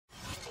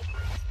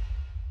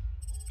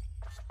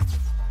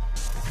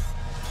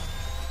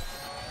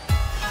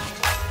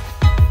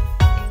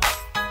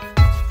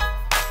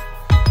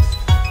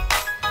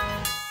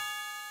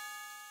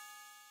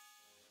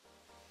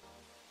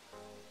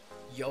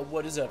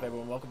What is up,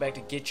 everyone? Welcome back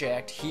to Get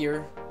Jacked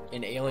here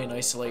in Alien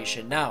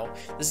Isolation. Now,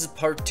 this is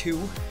part 2,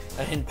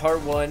 and in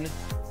part 1,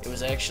 it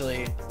was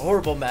actually a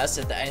horrible mess.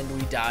 At the end,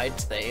 we died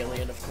to the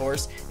alien, of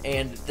course,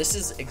 and this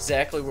is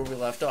exactly where we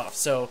left off.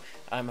 So,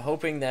 I'm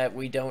hoping that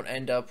we don't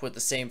end up with the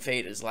same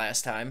fate as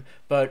last time,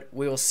 but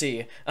we'll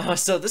see.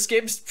 So, this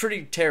game's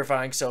pretty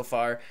terrifying so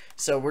far,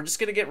 so we're just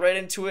gonna get right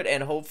into it,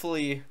 and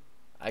hopefully,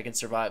 I can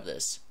survive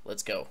this.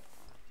 Let's go.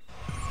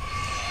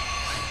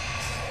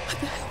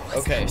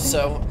 Okay,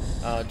 so,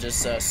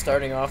 just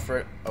starting off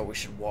for... Oh, we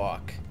should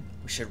walk.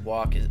 We should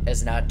walk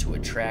as not to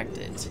attract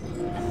it.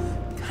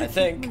 I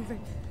think.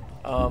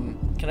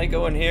 Can I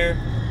go in here?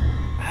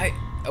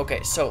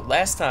 Okay, so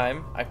last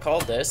time I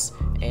called this,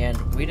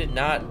 and we did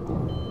not...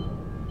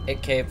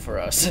 It came for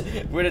us.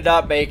 We did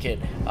not make it.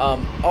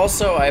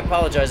 Also, I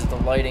apologize if the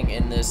lighting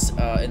in this,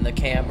 in the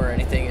cam or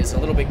anything is a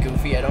little bit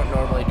goofy. I don't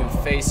normally do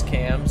face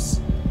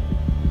cams,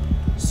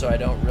 so I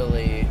don't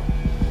really...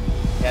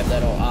 have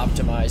that all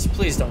optimized.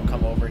 Please don't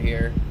come over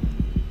here.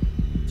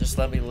 Just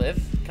let me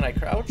live. Can I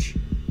crouch?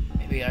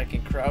 Maybe I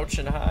can crouch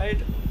and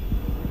hide.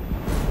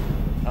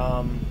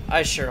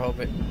 I sure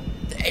hope it...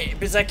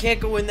 Because I can't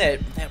go in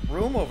that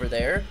room over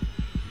there.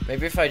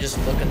 Maybe if I just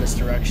look in this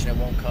direction, it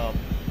won't come.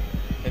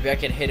 Maybe I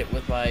can hit it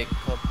with my...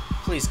 Oh,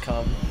 please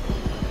come.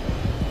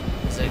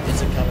 Is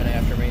it coming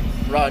after me?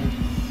 Run.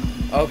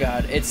 Oh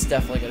god, it's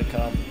definitely gonna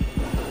come.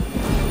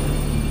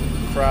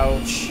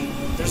 Crouch.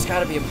 There's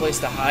gotta be a place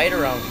to hide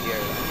around here.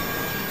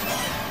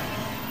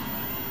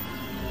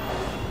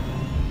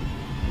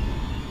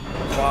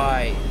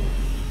 Why?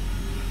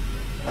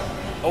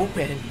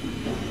 Open.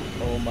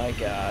 Oh my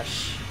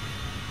gosh.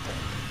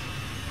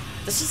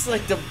 This is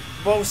like the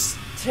most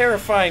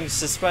terrifying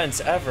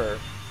suspense ever.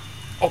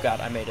 Oh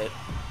god, I made it.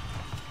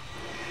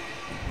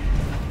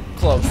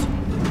 Close.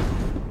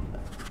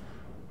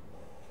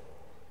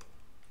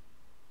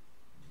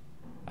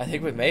 I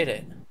think we made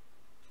it.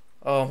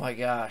 Oh my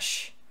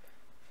gosh.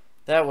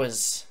 That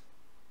was...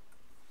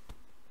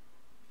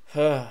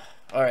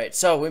 Alright,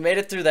 so we made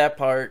it through that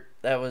part.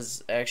 That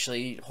was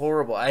actually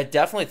horrible. I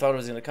definitely thought it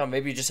was going to come.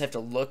 Maybe you just have to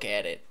look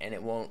at it and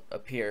it won't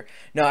appear.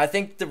 No, I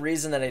think the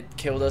reason that it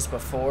killed us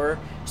before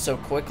so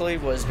quickly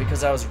was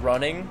because I was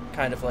running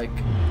kind of like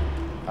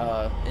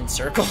in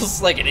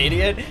circles like an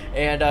idiot.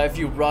 And if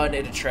you run,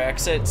 it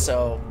attracts it.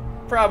 So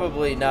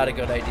probably not a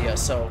good idea.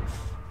 So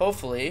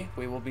hopefully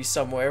we will be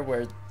somewhere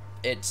where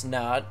it's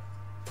not.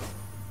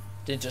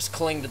 Didn't just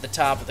cling to the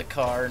top of the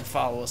car and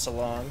follow us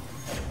along.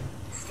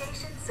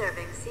 Station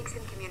serving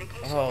Seagate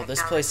Communications. Oh,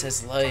 this place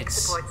has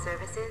lights. Support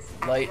services.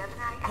 Light.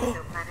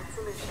 Exoplanet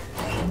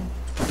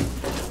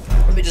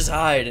solutions. Let me just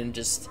hide and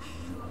just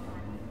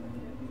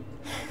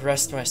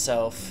rest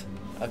myself.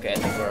 Okay, I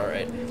think we're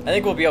alright. I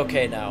think we'll be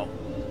okay now.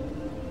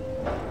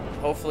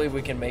 Hopefully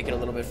we can make it a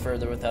little bit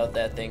further without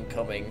that thing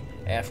coming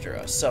after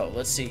us. So,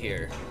 let's see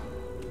here.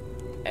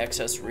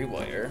 Access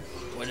rewire.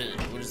 What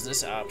is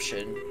this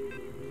option?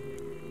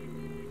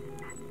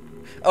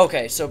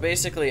 Okay, so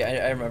basically,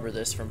 I remember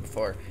this from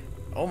before.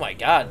 Oh my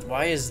god,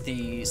 why is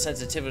the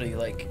sensitivity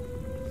like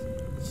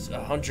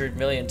 100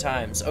 million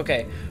times?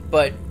 Okay,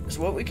 but so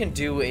what we can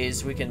do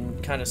is we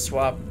can kind of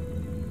swap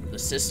the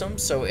system.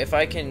 So if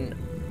I can...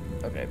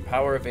 Okay,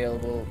 power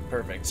available,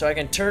 perfect. So I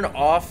can turn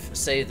off,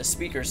 say, the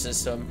speaker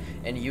system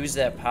and use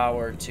that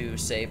power to,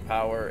 say,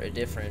 power a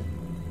different...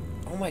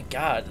 Oh my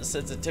god, the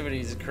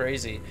sensitivity is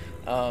crazy.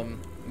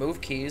 Move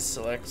keys,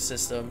 select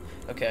system,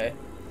 okay.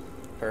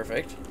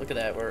 Perfect. Look at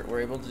that. We're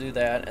able to do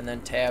that. And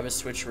then tab is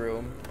switch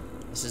room.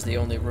 This is the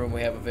only room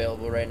we have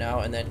available right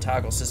now. And then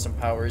toggle system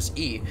power is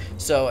E.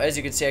 So as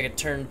you can see, I can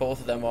turn both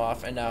of them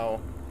off. And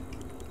now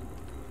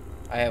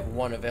I have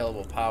one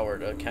available power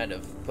to kind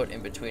of put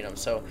in between them.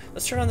 So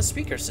let's turn on the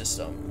speaker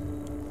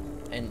system.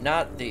 And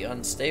not the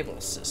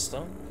unstable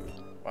system.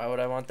 Why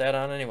would I want that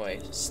on anyway?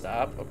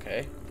 Stop.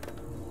 Okay.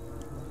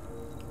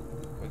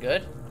 We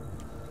good?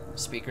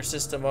 Speaker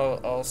system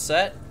all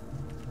set.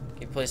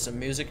 Can you play some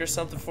music or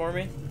something for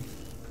me?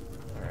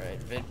 Alright,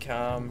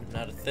 vidcom,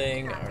 not a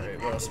thing. Alright,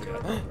 what else we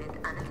got?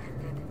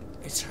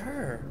 It's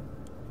her!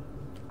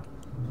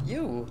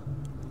 You!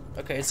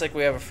 Okay, it's like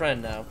we have a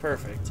friend now.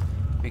 Perfect.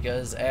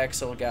 Because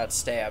Axel got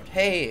stabbed.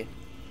 Hey!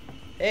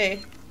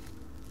 Hey!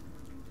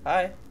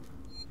 Hi!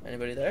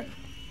 Anybody there?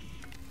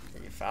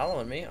 Are you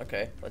following me?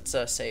 Okay, let's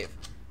save.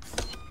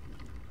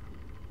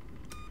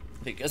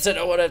 Because I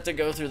don't want to have to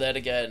go through that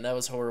again. That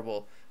was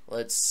horrible.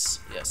 Let's,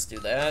 yes, do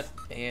that,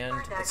 and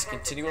let's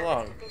continue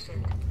along.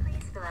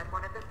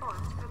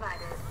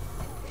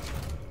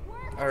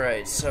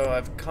 Alright, so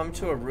I've come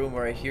to a room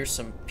where I hear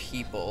some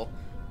people,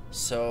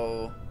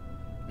 so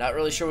not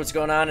really sure what's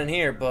going on in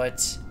here,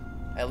 but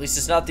at least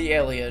it's not the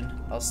alien.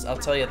 I'll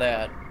tell you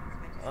that.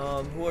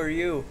 Who are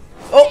you?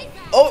 Oh!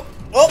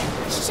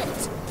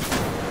 Shit!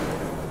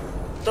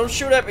 Don't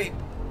shoot at me!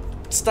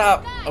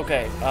 Stop!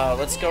 Okay,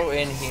 let's go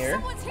in here.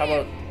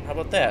 How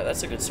about that?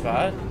 That's a good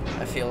spot,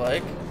 I feel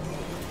like.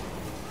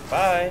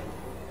 Bye.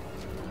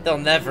 They'll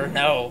never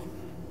know.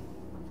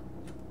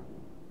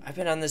 I've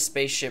been on this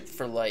spaceship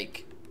for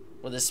like,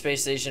 well, this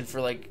space station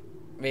for like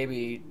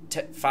maybe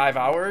 5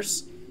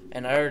 hours,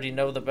 and I already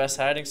know the best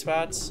hiding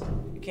spots.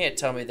 You can't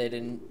tell me they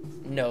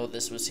didn't know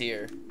this was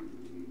here.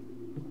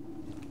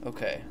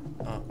 Okay.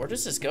 Where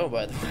does this go,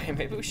 by the way?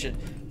 Maybe we should...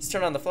 Let's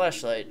turn on the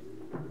flashlight.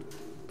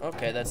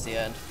 Okay, that's the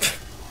end.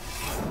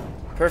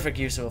 Perfect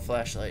use of a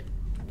flashlight.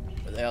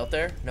 Are they out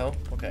there? No?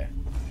 Okay.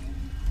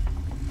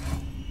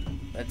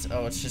 That's...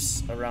 Oh, it's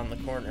just around the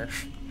corner.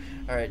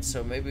 Alright,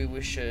 so maybe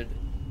we should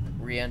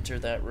re-enter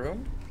that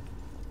room.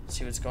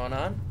 See what's going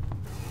on.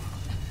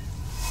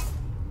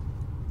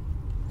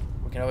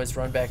 We can always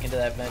run back into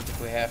that vent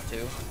if we have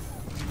to.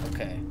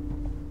 Okay.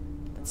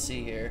 Let's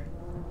see here.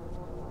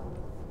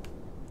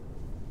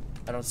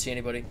 I don't see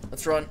anybody.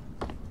 Let's run.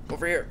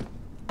 Over here.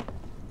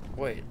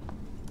 Wait.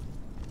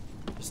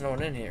 There's no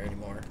one in here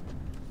anymore.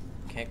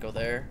 Can't go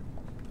there.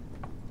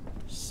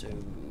 So...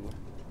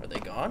 Are they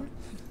gone?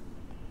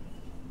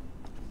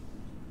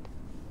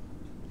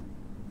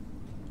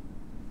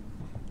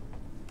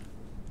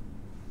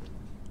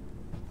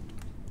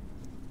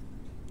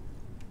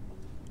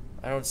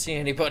 I don't see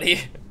anybody.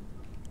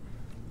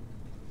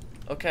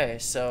 Okay,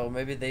 so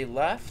maybe they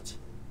left?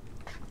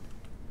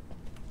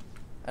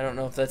 I don't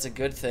know if that's a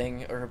good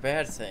thing or a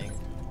bad thing.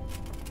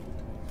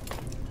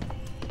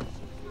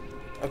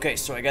 Okay,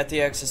 so I got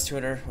the access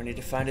tuner. We need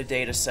to find a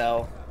data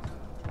cell.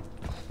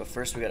 But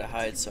first we gotta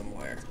hide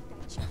somewhere.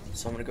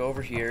 So I'm gonna go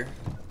over here.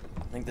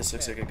 I think this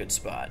looks like a good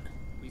spot.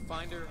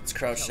 Let's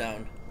crouch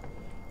down.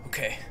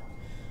 Okay.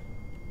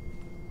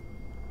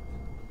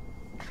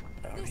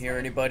 I don't hear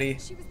anybody.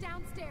 She was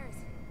downstairs.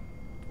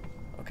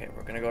 Okay,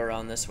 we're gonna go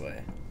around this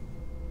way.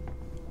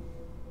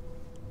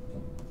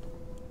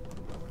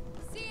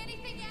 See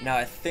anything yet? Now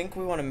I think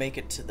we want to make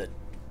it to the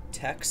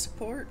tech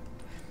support.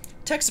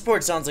 Tech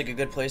support sounds like a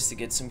good place to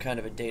get some kind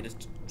of a data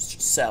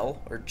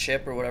cell or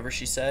chip or whatever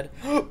she said.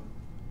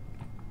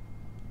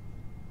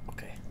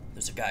 Okay,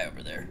 there's a guy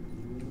over there.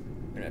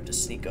 We're gonna have to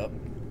sneak up.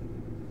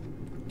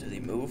 Did he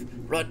move?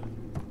 Run!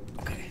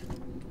 Okay,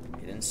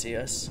 he didn't see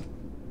us.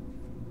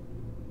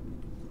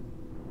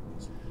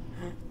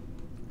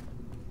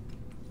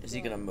 Is he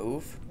gonna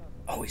move?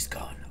 Oh, he's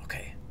gone.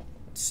 Okay,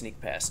 let's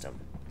sneak past him.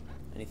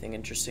 Anything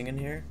interesting in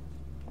here?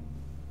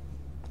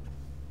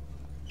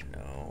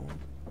 No.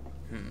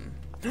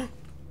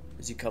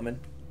 Is he coming?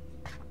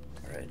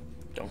 Alright,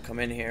 don't come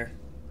in here.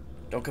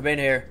 Don't come in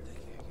here.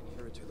 I can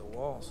hear it through the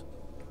walls.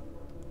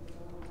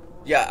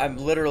 Yeah, I'm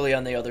literally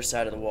on the other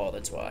side of the wall,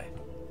 that's why.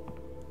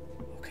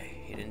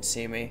 Okay, he didn't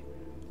see me.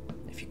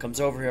 If he comes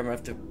over here, I'm gonna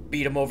have to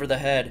beat him over the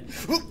head.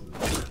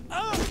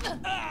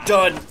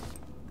 Done!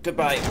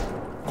 Goodbye.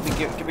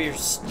 Give me your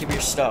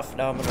stuff.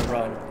 Now I'm gonna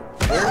run.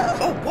 Where?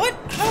 Oh, what?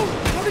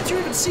 How did you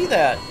even see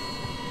that?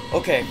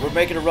 Okay, we're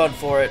making a run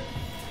for it.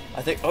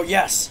 I think... Oh,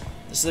 yes!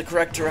 This is the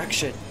correct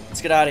direction.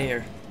 Let's get out of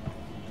here.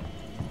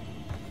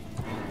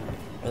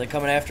 Are they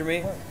coming after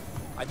me?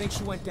 I think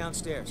she went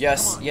downstairs.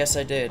 Yes, yes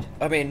I did.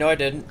 I mean, no I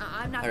didn't.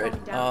 I'm not Alright,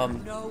 going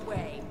down. No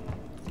way.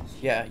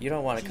 Yeah, you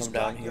don't want to come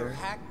down got your here.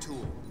 hack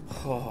tool.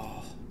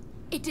 Oh,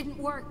 It didn't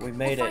work. we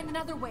made we'll it. Find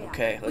another way out.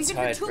 Okay, let's We've been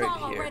hide here too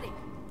right long here. already.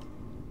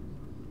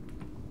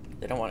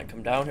 They don't want to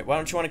come down here. Why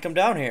don't you want to come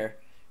down here?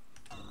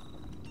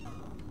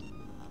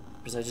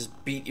 Because I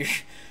just beat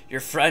your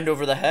friend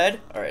over the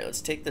head? Alright,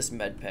 let's take this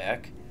med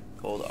pack.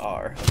 Hold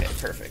R. Okay,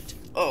 perfect.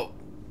 Oh!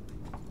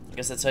 I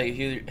guess that's how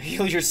you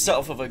heal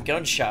yourself of a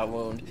gunshot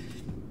wound.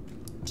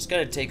 Just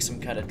gotta take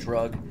some kind of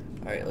drug.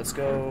 Alright, let's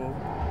go.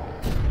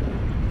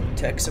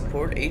 Tech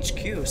support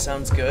HQ.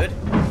 Sounds good.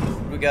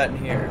 What do we got in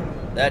here?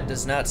 That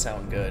does not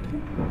sound good.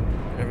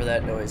 Whatever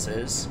that noise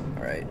is.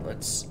 Alright,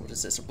 let's... What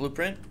is this? A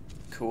blueprint?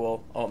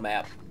 Cool. Oh,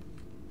 map.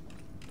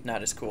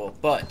 Not as cool,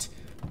 but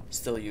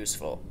still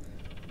useful.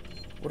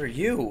 What are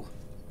you?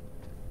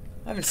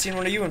 I haven't seen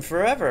one of you in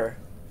forever.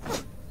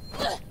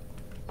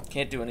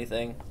 Can't do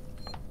anything.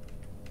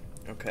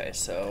 Okay,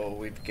 so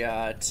we've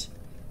got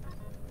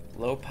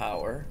low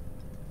power.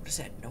 What is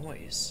that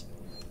noise?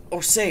 Oh,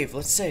 save.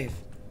 Let's save.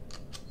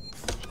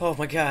 Oh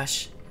my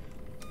gosh.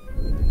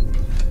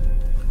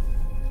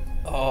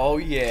 Oh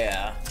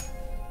yeah.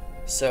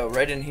 So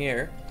right in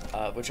here,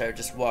 which I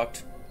just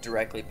walked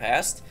directly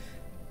past,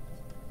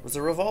 was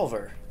a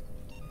revolver.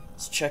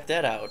 Let's check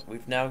that out.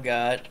 We've now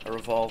got a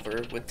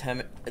revolver with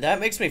 10... That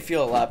makes me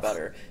feel a lot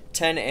better.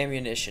 10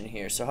 ammunition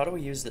here. So how do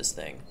we use this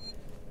thing?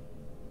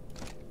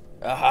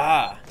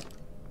 Aha!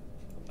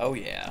 Oh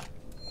yeah.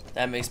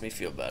 That makes me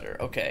feel better.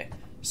 Okay.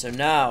 So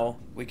now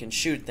we can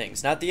shoot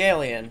things. Not the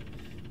alien,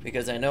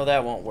 because I know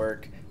that won't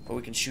work. But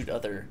we can shoot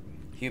other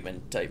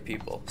human type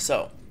people.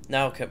 So,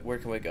 now where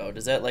can we go?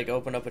 Does that like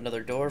open up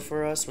another door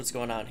for us? What's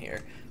going on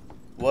here?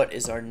 What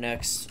is our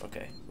next...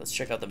 Okay, let's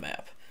check out the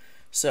map.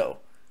 So,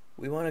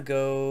 we want to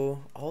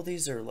go... All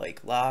these are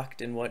like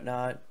locked and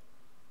whatnot.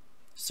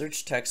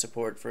 Search tech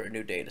support for a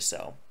new data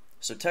cell.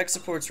 So tech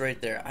support's right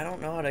there. I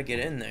don't know how to get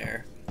in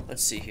there.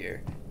 Let's see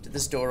here. Did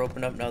this door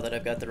open up now that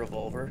I've got the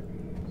revolver?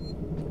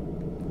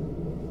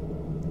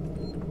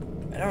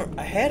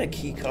 I had a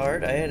key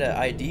card. I had an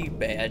ID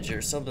badge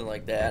or something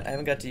like that. I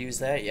haven't got to use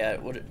that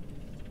yet. What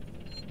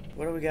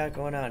what do we got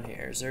going on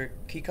here? Is there a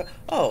key card?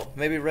 Oh,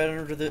 maybe right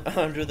under the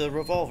under the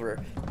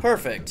revolver.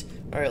 Perfect.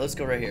 All right, let's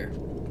go right here.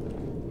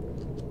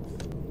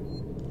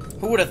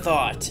 Who would have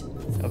thought?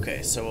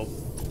 Okay, so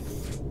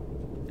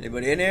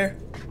anybody in here?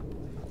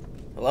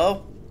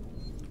 Hello?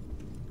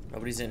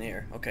 Nobody's in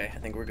here. Okay, I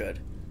think we're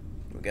good.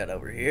 We got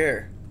over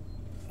here.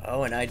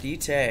 Oh, an ID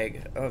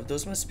tag. Oh,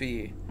 those must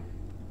be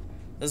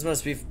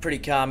pretty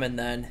common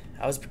then.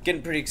 I was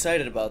getting pretty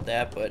excited about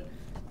that, but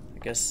I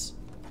guess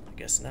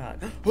not.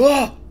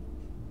 Ah!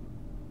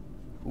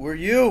 Who are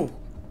you?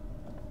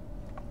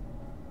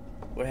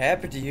 What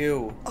happened to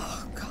you?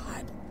 Oh,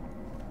 God.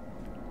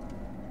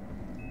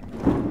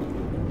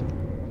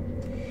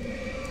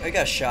 I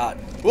got shot.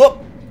 Whoop!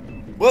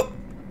 Whoop!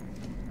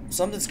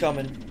 Something's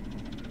coming.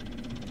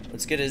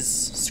 Let's get his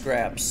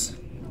scraps.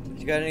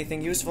 You got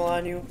anything useful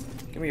on you?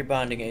 Give me your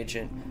bonding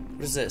agent.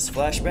 What is this?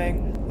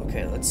 Flashbang?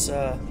 Okay, let's,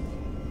 there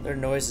are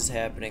noises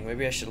happening.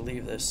 Maybe I should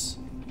leave this.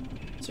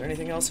 Is there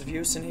anything else of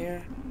use in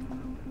here?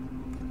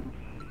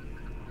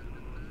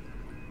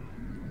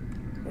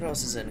 What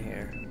else is in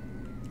here?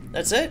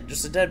 That's it?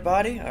 Just a dead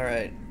body?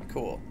 Alright,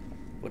 cool.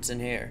 What's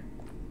in here?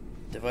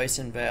 Device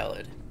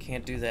invalid.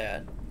 Can't do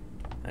that.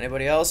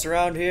 Anybody else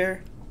around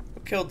here?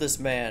 Who killed this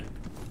man?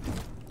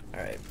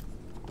 Alright.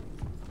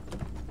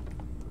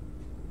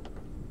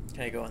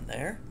 Can I go in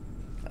there?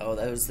 Oh,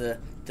 that was the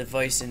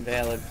device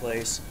invalid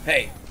place.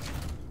 Hey!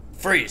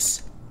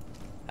 Freeze!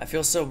 I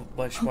feel so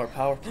much more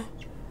powerful.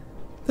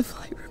 The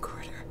flight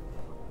recorder.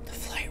 The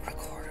flight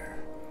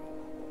recorder.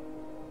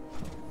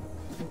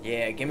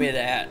 Yeah, give me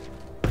that.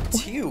 It's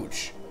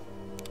huge.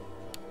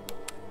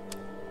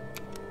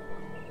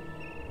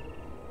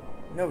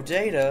 No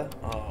data?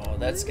 Oh,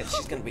 that's good.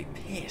 She's gonna be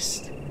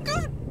pissed.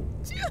 God.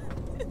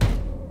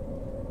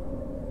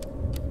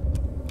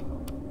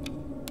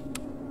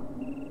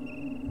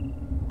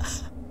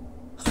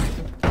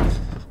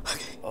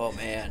 Oh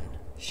man,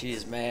 she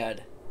is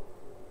mad.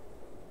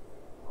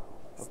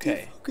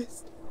 Okay.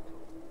 Focused.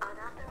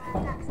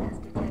 Unauthorized access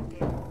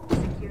detected.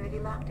 Security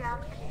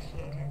lockdown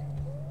initiated.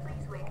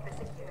 Please wait for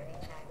security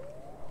check.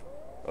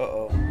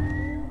 Uh-oh.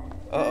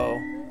 Uh-oh.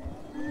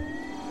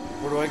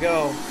 Where do I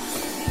go?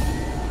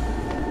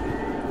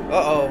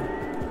 Uh-oh.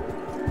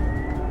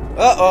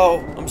 Uh-oh!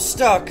 I'm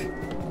stuck!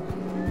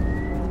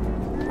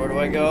 Where do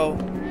I go?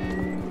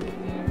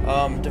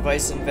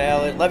 Device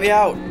invalid. Let me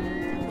out!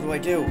 What do I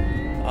do?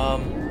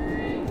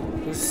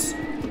 Is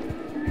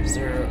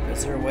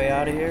there a way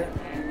out of here?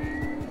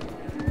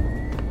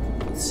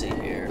 Let's see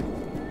here.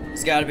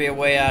 There's gotta be a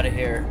way out of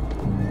here.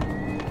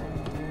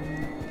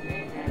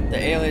 The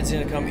alien's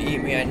gonna come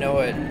eat me, I know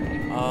it.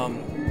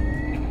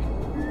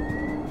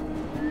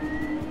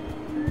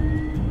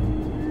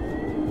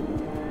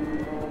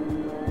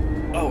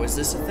 Oh, is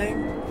this a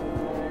thing?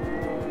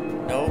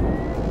 No.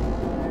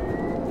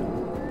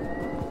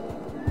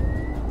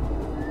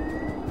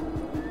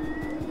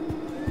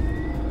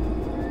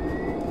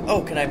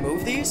 Oh, can I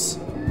move these?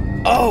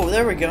 Oh,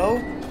 there we go.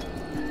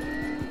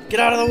 Get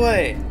out of the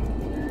way.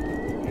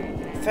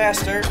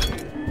 Faster.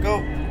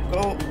 Go,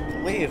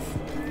 leave.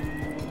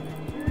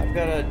 I've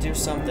gotta do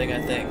something,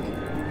 I think.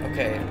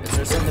 Okay, is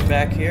there something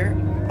back here?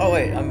 Oh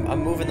wait,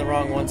 I'm moving the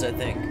wrong ones, I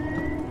think.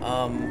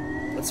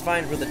 Let's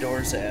find where the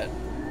door's at.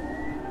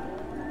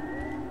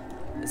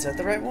 Is that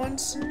the right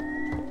ones?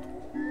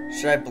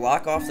 Should I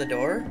block off the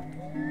door?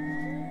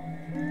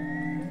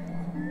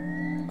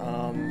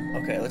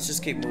 Okay, let's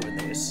just keep moving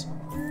these.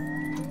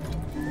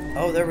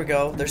 Oh, there we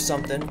go. There's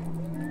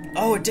something.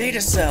 Oh, a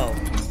data cell!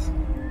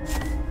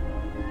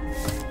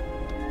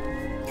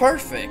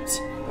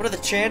 Perfect! What are the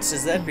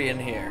chances that'd be in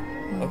here?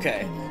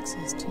 Okay.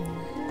 Access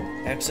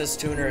tuner. Access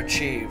tuner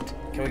achieved.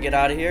 Can we get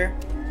out of here?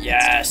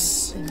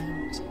 Yes!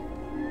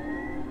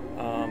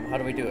 How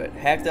do we do it?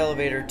 Hack the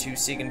elevator to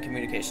Seagate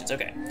Communications.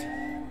 Okay.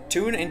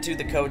 Tune into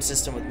the code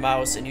system with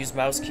mouse and use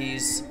mouse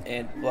keys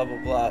and blah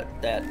blah blah,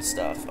 that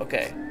stuff.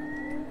 Okay.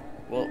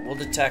 We'll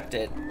detect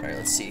it. Alright,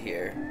 let's see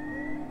here.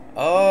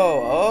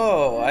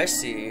 Oh, I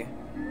see.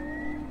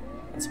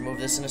 Let's move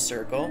this in a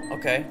circle.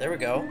 Okay, there we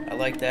go. I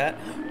like that.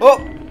 Oh!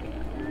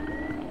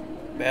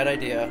 Bad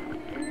idea.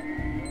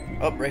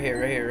 Oh, right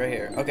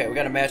here. Okay, we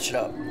gotta match it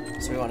up.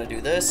 So we wanna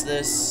do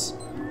this.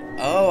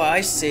 Oh,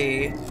 I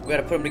see. We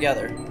gotta put them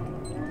together.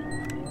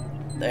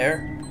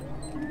 There.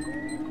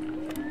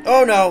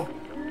 Oh no!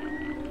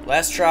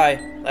 Last try,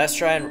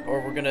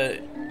 or we're gonna,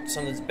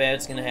 something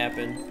bad's gonna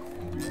happen.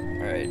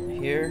 Alright,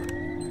 here.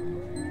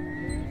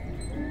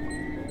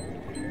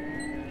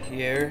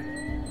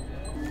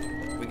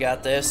 We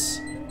got this.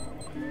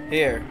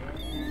 Here.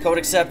 Code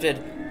accepted.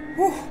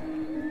 Whew.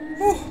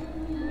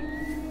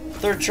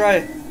 Third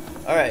try.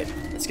 Alright,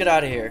 let's get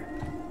out of here.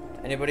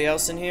 Anybody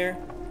else in here?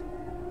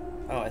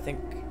 Oh, I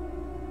think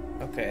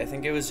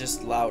it was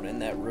just loud in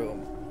that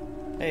room.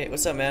 Hey,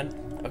 what's up, man?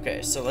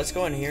 Okay, so let's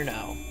go in here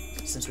now,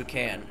 since we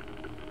can.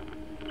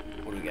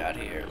 What do we got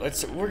here?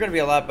 We're gonna be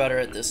a lot better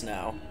at this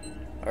now.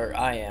 Or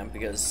I am,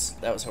 because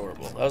that was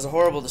horrible. That was a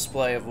horrible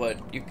display of what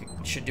you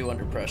should do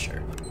under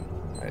pressure.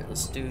 Alright,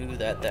 let's do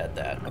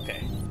that.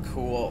 Okay,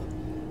 cool.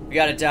 We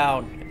got it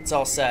down. It's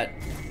all set.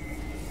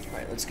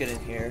 Alright, let's get in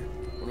here.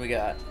 What do we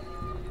got?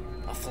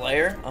 A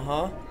flare?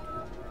 Uh-huh.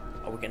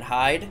 Oh, we can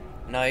hide.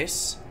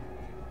 Nice.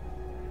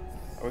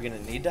 Are we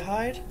gonna need to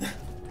hide?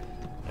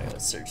 Alright,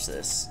 let's search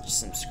this. Just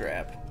some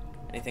scrap.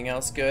 Anything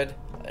else good?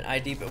 An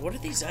ID, but what are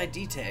these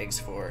ID tags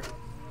for?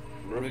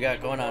 What do we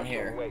got going on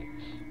here?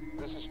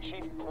 This is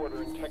Chief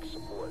Porter and Tech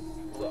Support.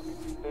 Look,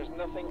 there's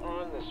nothing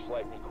on this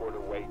flight recorder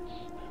waits.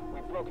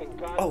 We've broken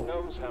God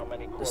knows how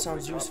many corporate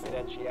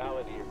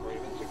confidentiality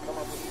agreements and come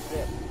up with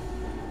this.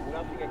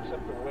 Nothing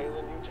except the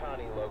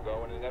Weyland-Yutani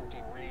logo and an empty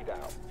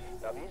readout.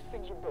 Now these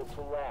things are built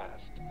to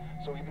last.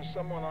 So either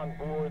someone on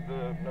board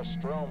the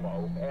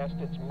Nostromo asked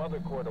its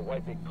mother core to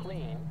wipe it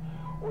clean,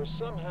 or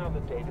somehow the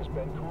data's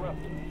been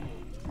corrupted.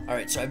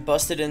 Alright, so I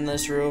busted in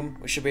this room.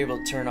 We should be able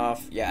to turn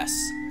off. Yes.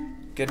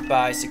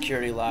 Goodbye,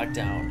 security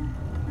lockdown.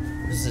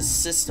 What is this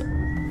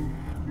system?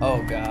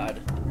 Oh,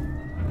 God.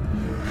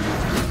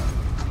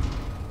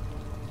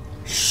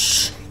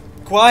 Shh!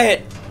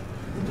 Quiet!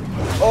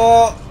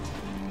 Oh!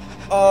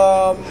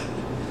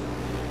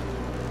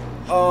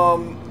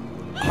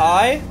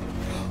 Hi?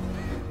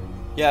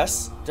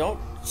 Yes, don't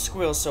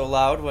squeal so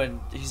loud when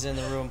he's in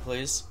the room,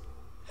 please.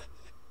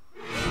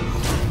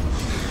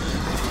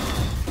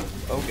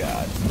 Oh,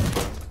 God.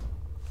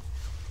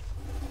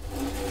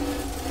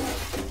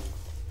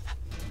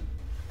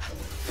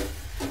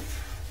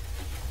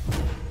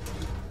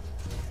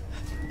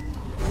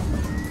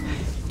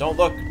 Don't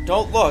look!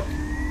 Don't look!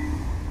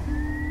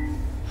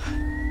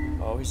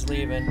 Oh, he's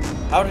leaving.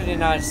 How did he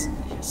not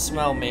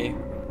smell me?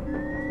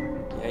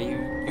 Yeah,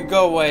 you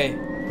go away.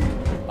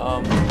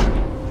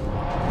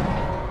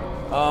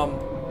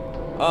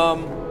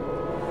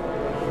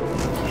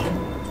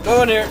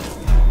 Go in here.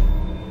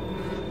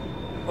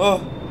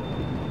 Oh.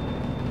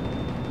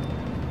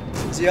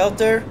 Is he out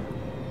there?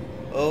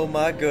 Oh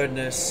my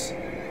goodness.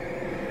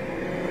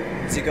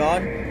 Is he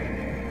gone?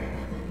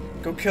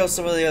 Go kill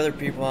some of the other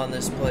people on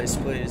this place,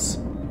 please.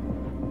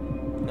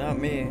 Not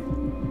me.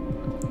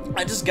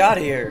 I just got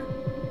here.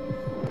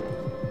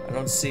 I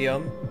don't see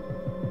him.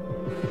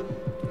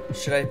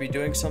 Should I be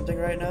doing something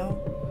right now?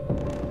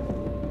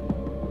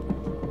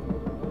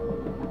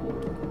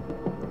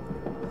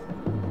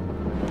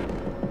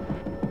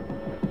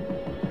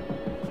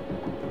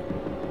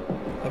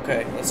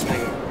 Okay, let's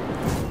see.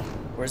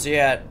 Where's he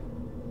at?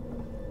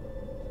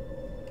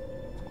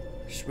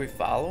 Should we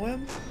follow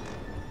him?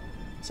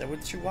 Is that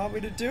what you want me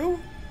to do?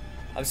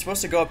 I'm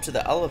supposed to go up to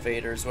the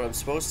elevator is what I'm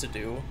supposed to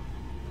do.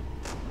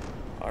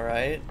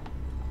 Alright.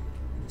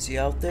 Is he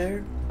out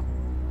there?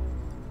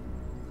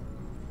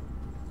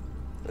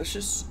 Let's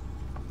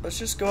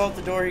just go out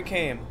the door he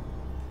came.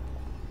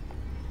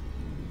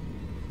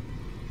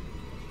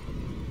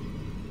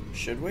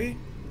 Should we?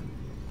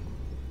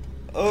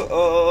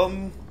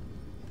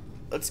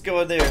 Let's go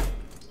in there.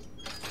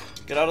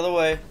 Get out of the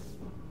way.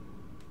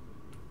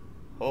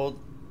 Hold.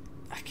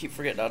 I keep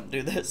forgetting how to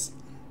do this.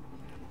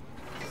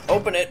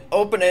 Open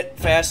it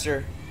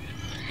faster.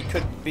 He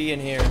could be in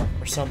here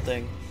or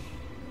something.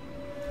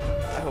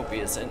 I hope he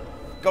isn't.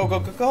 Go.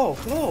 Alright,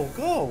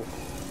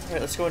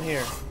 let's go in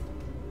here.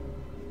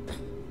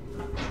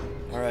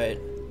 Alright.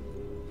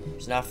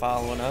 He's not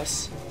following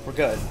us. We're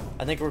good.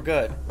 I think we're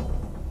good.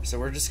 So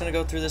we're just gonna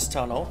go through this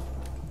tunnel.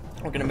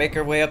 We're gonna make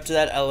our way up to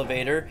that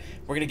elevator.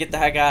 We're gonna get the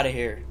heck out of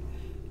here.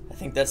 I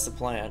think that's the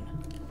plan.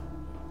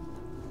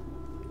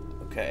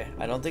 Okay,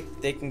 I don't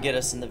think they can get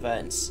us in the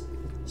vents.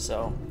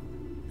 So,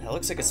 that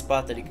looks like a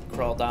spot that he could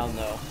crawl down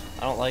though.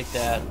 I don't like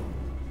that.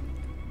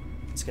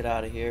 Let's get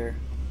out of here.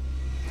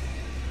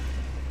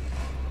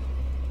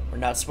 We're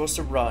not supposed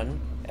to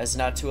run, as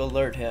not to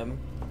alert him.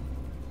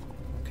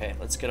 Okay,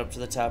 let's get up to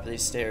the top of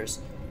these stairs.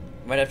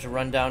 Might have to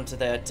run down to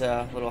that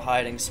little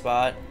hiding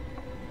spot.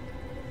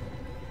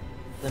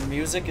 The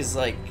music is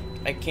like,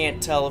 I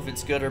can't tell if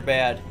it's good or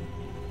bad.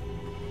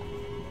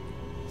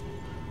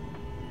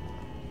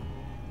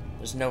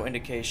 There's no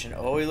indication.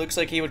 Oh, he looks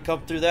like he would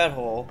come through that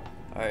hole.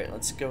 Alright,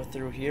 let's go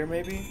through here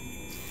maybe?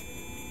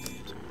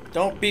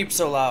 Don't beep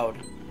so loud.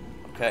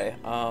 Okay,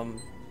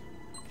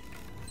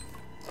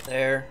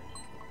 There.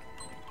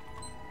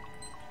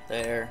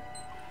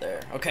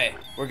 Okay,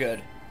 we're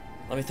good.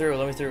 Let me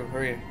through,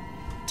 hurry.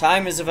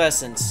 Time is of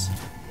essence.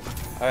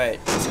 Alright,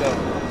 let's go.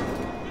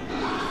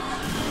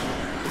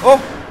 Oh!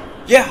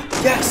 Yeah,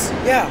 yes,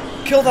 yeah,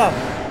 kill them!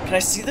 Can I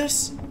see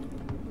this?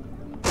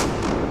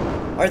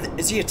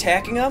 Is he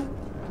attacking them?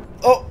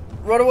 Oh,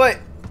 run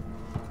away!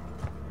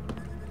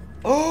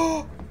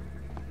 Oh!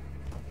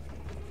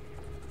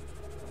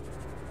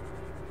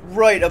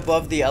 Right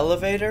above the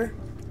elevator?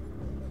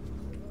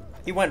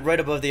 He went right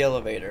above the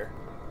elevator.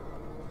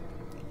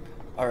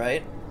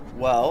 Alright,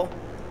 well.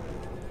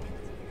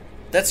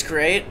 That's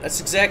great. That's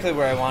exactly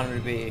where I wanted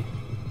to be.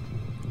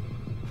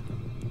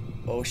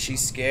 Oh,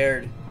 she's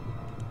scared.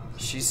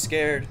 She's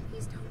scared.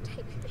 Please don't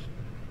take me.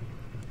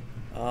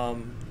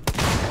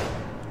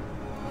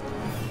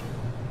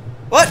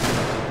 What?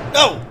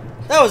 No!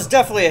 That was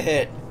definitely a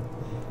hit.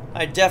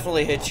 I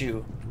definitely hit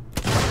you.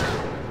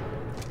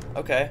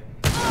 Okay.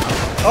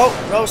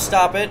 Oh, no,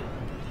 stop it.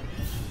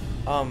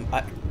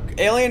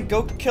 Alien,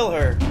 go kill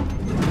her.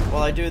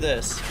 while I do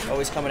this. Oh,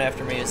 he's coming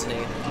after me, isn't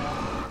he?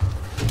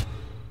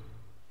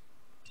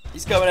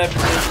 He's coming after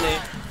me, isn't he?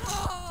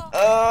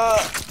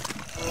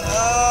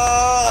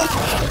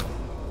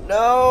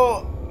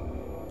 No!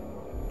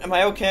 Am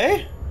I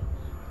okay?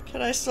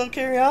 Can I still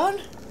carry on?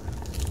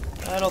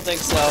 I don't think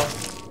so.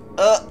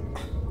 Oh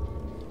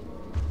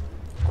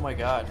my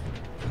god.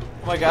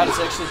 Oh my god, it's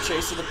actually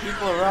chasing the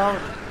people around.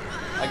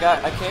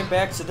 I came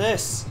back to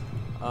this.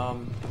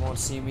 It won't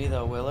see me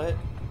though, will it?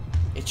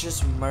 It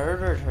just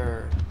murdered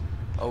her.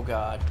 Oh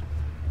god.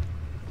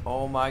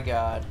 Oh my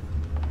god.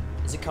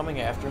 Is it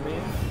coming after me?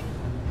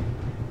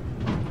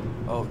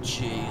 Oh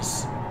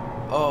jeez.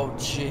 Oh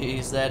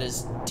jeez, that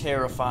is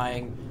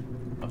terrifying.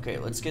 Okay,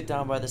 let's get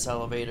down by this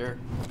elevator.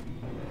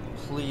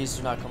 Please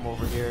do not come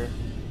over here.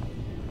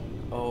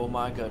 Oh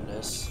my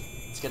goodness.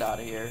 Let's get out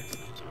of here.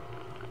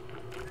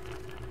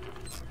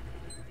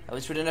 At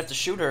least we didn't have to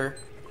shoot her.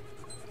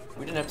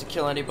 We didn't have to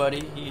kill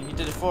anybody. He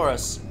did it for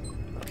us.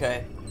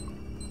 Okay.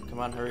 Come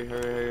on, hurry,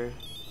 hurry.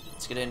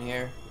 Let's get in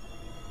here.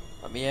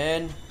 Let me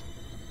in.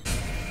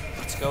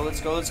 Let's go,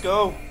 let's go, let's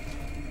go.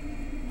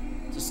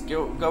 Just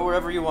go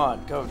wherever you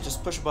want. Go,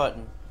 just push a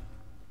button.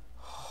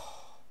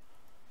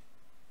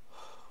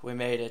 We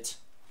made it.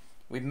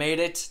 We made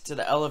it to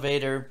the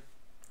elevator.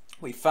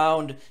 We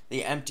found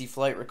the empty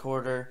flight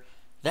recorder.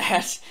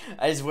 That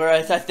is where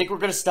I think we're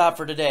going to stop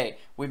for today.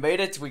 We made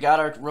it. We got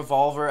our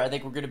revolver. I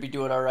think we're going to be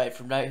doing alright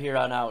from here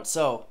on out.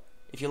 So,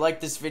 if you like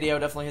this video,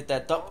 definitely hit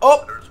that thumb.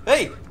 Oh!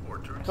 Hey!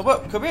 Come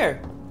up. Come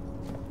here.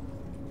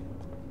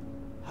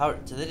 How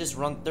did they just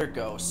run? They're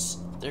ghosts.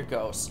 They're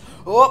ghosts.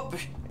 Oh!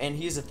 And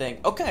he's a thing.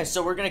 Okay,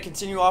 so we're going to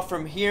continue off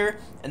from here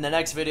in the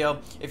next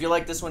video. If you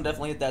like this one,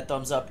 definitely hit that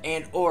thumbs up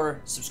and or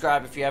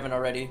subscribe if you haven't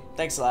already.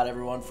 Thanks a lot,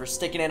 everyone, for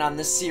sticking in on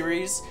this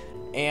series.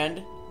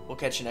 And we'll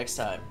catch you next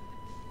time.